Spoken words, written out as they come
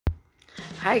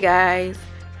Hi guys,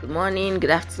 good morning,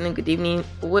 good afternoon, good evening,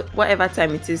 whatever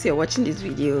time it is you're watching this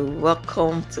video.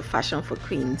 Welcome to Fashion for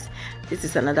Queens. This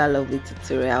is another lovely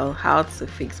tutorial how to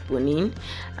fix boning.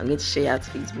 I'm going to show you how to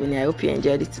fix boning. I hope you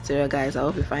enjoy this tutorial, guys. I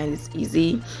hope you find this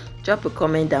easy. Drop a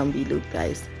comment down below,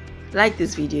 guys. Like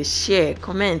this video, share,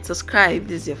 comment, subscribe if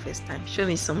this is your first time. Show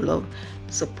me some love,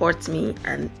 support me,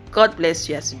 and God bless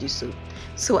you as you do so.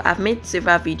 So I've made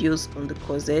several videos on the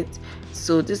corset.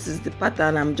 So this is the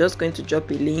pattern. I'm just going to drop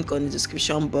a link on the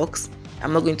description box.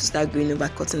 I'm not going to start going over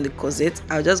cutting the corset.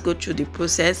 I'll just go through the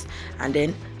process and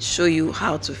then show you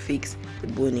how to fix the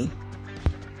boning.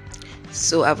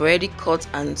 So I've already cut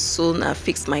and sewn and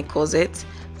fixed my corset.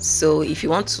 So if you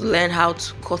want to learn how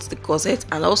to cut the corset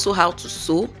and also how to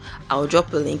sew, I'll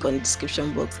drop a link on the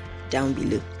description box down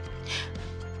below.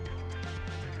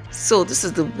 So this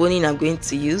is the boning I'm going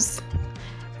to use.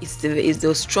 It's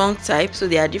the strong type. So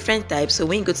there are different types. So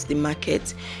when you go to the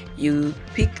market, you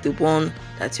pick the one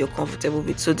that you're comfortable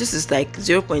with. So this is like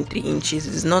 0.3 inches.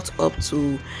 It is not up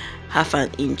to half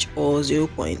an inch or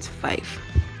 0.5.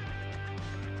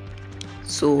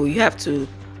 So you have to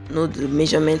know the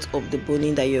measurement of the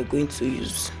boning that you're going to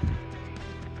use.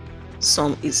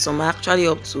 Some are actually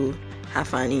up to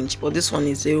half an inch, but this one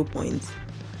is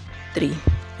 0.3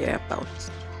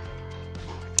 thereabouts.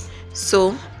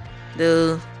 So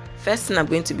the first thing I'm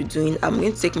going to be doing, I'm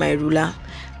going to take my ruler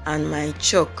and my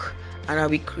chalk, and I'll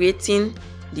be creating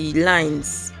the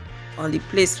lines on the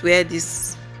place where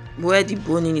the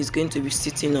boning is going to be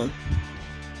sitting on.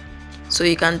 So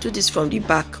you can do this from the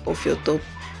back of your top.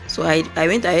 So I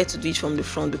went ahead to do it from the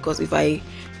front, because if I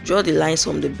draw the lines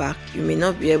from the back, you may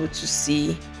not be able to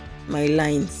see my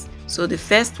lines. So the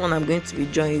first one I'm going to be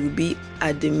drawing will be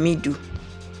at the middle,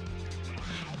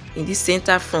 in the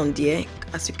center front there.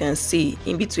 As you can see,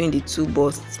 in between the two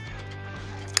busts,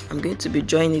 I'm going to be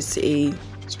drawing a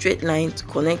straight line to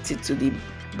connect it to the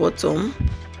bottom.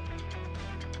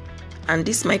 And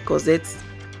this my corset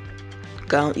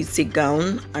gown. It's a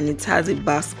gown and it has a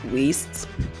basque waist.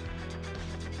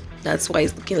 That's why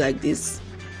it's looking like this.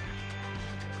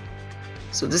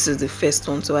 So this is the first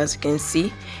one. So as you can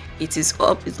see, it is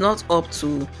up. It's not up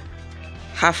to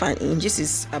half an inch. This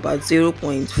is about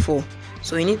 0.4.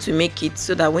 So you need to make it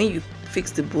so that when you fix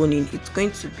the boning, it's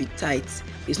going to be tight.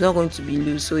 It's not going to be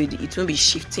loose, so it won't be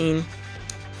shifting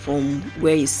from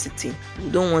where it's sitting. We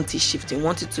don't want it shifting. We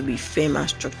want it to be firm and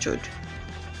structured.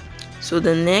 So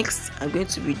the next, I'm going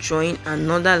to be drawing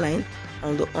another line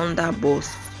on the under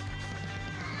bust,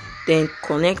 then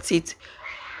connect it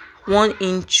 1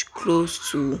 inch close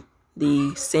to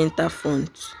the center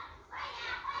front.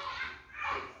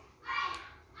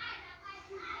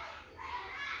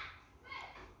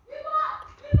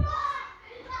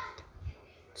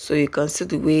 So you can see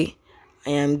the way I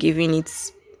am giving it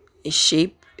a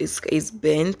shape. It's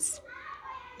bent.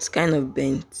 It's kind of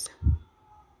bent.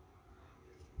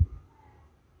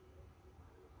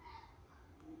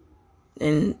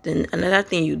 And then another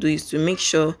thing you do is to make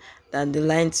sure that the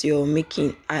lines you're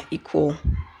making are equal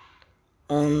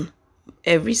on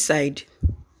every side.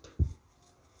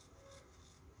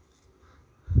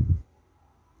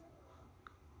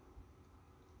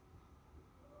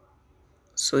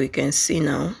 So you can see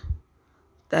now,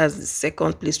 that's the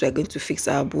second place we're going to fix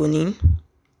our boning.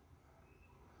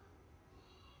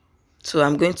 So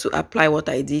I'm going to apply what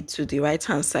I did to the right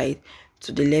hand side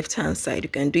to the left hand side. You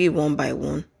can do it one by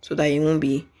one so that you won't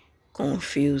be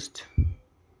confused.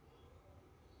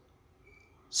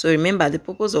 So remember, the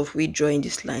purpose of we drawing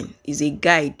this line is a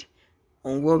guide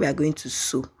on what we are going to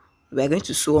sew. We are going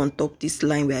to sew on top this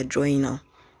line we are drawing now.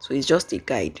 So it's just a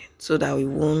guide so that we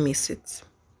won't miss it.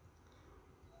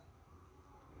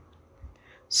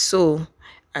 So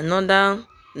another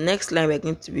next line we're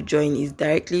going to be drawing is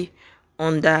directly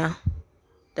on the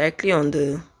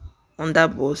under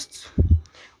bust,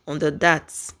 on the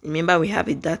darts. Remember, we have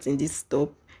a dart in this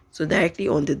top, so directly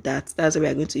on the dart, that's where we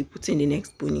are going to be putting the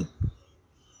next boning.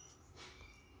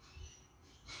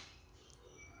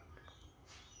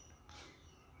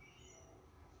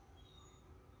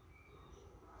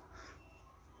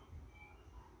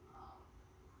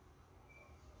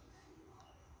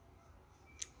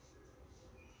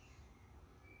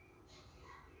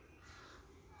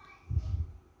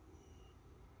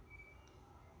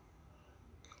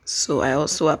 So I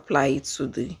also apply it to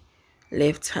the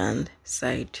left hand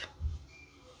side.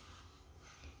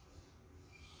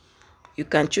 You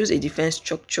can choose a different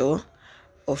structure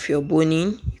of your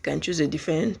boning. You can choose a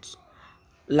different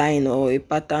line or a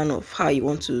pattern of how you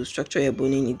want to structure your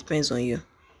boning. It depends on you,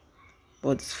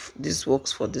 but this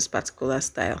works for this particular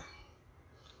style.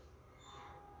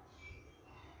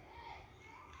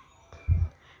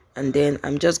 and then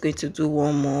I'm just going to do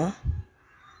one more,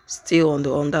 still on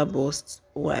the under bust.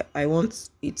 I want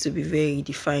it to be very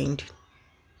defined.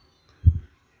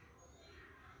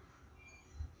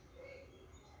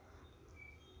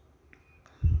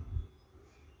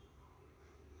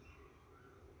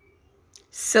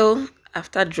 So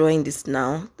after drawing this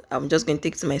now, I'm just going to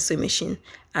take to my sewing machine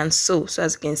and sew. So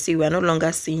as you can see, we are no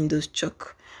longer seeing those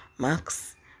chalk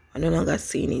marks. I'm no longer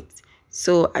seeing it.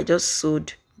 So I just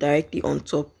sewed directly on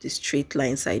top the straight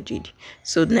lines I did.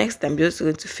 So next I'm just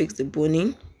going to fix the boning.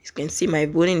 You can see my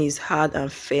boning is hard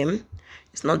and firm.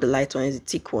 It's not the light one, it's the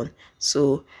thick one.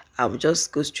 So I'll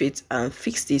just go straight and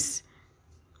fix this.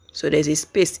 So there's a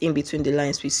space in between the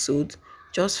lines we sewed.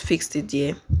 Just fix it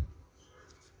there.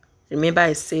 Remember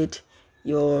I said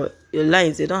your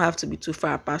lines, they don't have to be too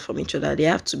far apart from each other. They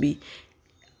have to be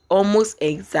almost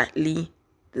exactly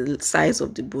the size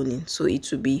of the boning, so it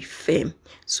will be firm.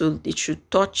 So it should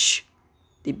touch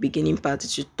the beginning part,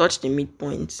 it should touch the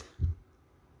midpoint.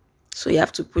 So you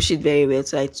have to push it very well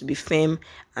so it to be firm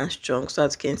and strong. So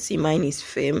as you can see, mine is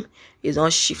firm. It's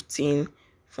not shifting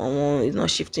from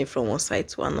one side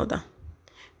to another.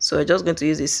 So I'm just going to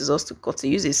use the scissors to cut it.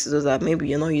 Use the scissors that maybe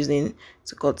you're not using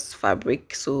to cut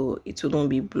fabric, so it wouldn't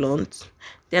be blunt.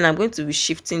 Then I'm going to be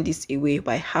shifting this away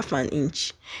by 1/2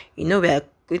 inch. You know, we are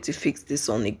going to fix this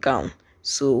on a gown,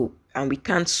 so, and we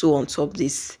can't sew on top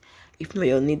this, if not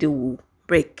your needle will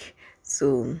break.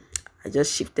 So I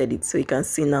just shifted it, so you can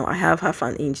see now I have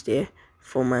 1/2 inch there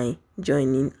for my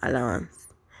joining allowance.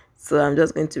 So I'm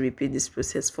just going to repeat this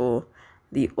process for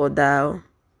the other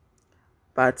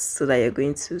parts so that you're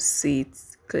going to see it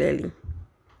clearly.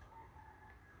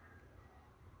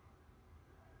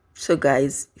 So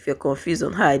guys, if you're confused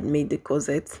on how I made the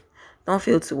corset, don't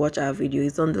fail to watch our video.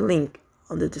 It's on the link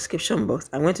on the description box.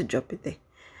 I'm going to drop it there.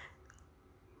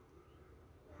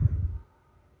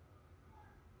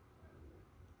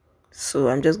 So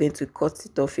I'm just going to cut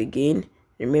it off again,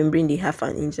 remembering the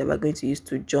 1/2 inch that we're going to use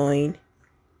to join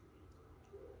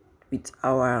with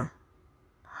our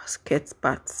skirt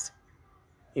parts.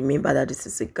 Remember that this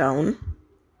is a gown.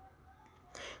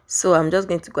 So I'm just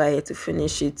going to go ahead to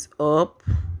finish it up.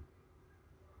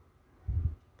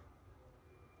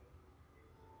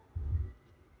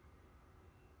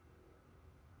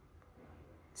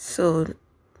 So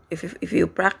if you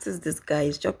practice this,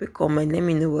 guys, drop a comment, let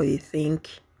me know what you think,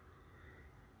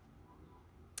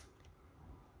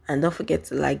 and don't forget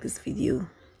to like this video.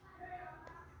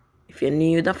 If you're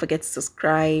new, don't forget to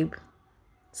subscribe.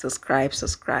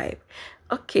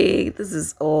 Okay, this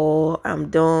is all. I'm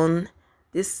done.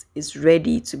 This is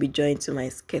ready to be joined to my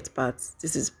skirt parts.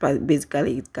 This is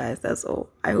basically it, guys. That's all.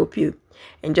 I hope you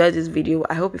enjoyed this video.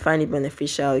 I hope you find it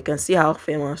beneficial. You can see how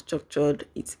firm and structured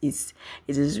it is.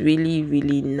 It is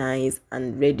really nice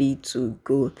and ready to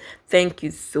go. Thank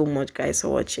you so much, guys, for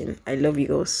watching. I love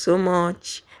you all so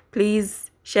much.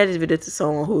 Please share this video to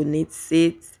someone who needs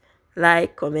it.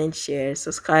 Like, comment, share,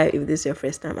 subscribe if this is your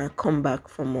first time, and come back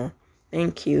for more.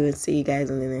 Thank you, and see you guys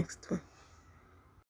on the next one.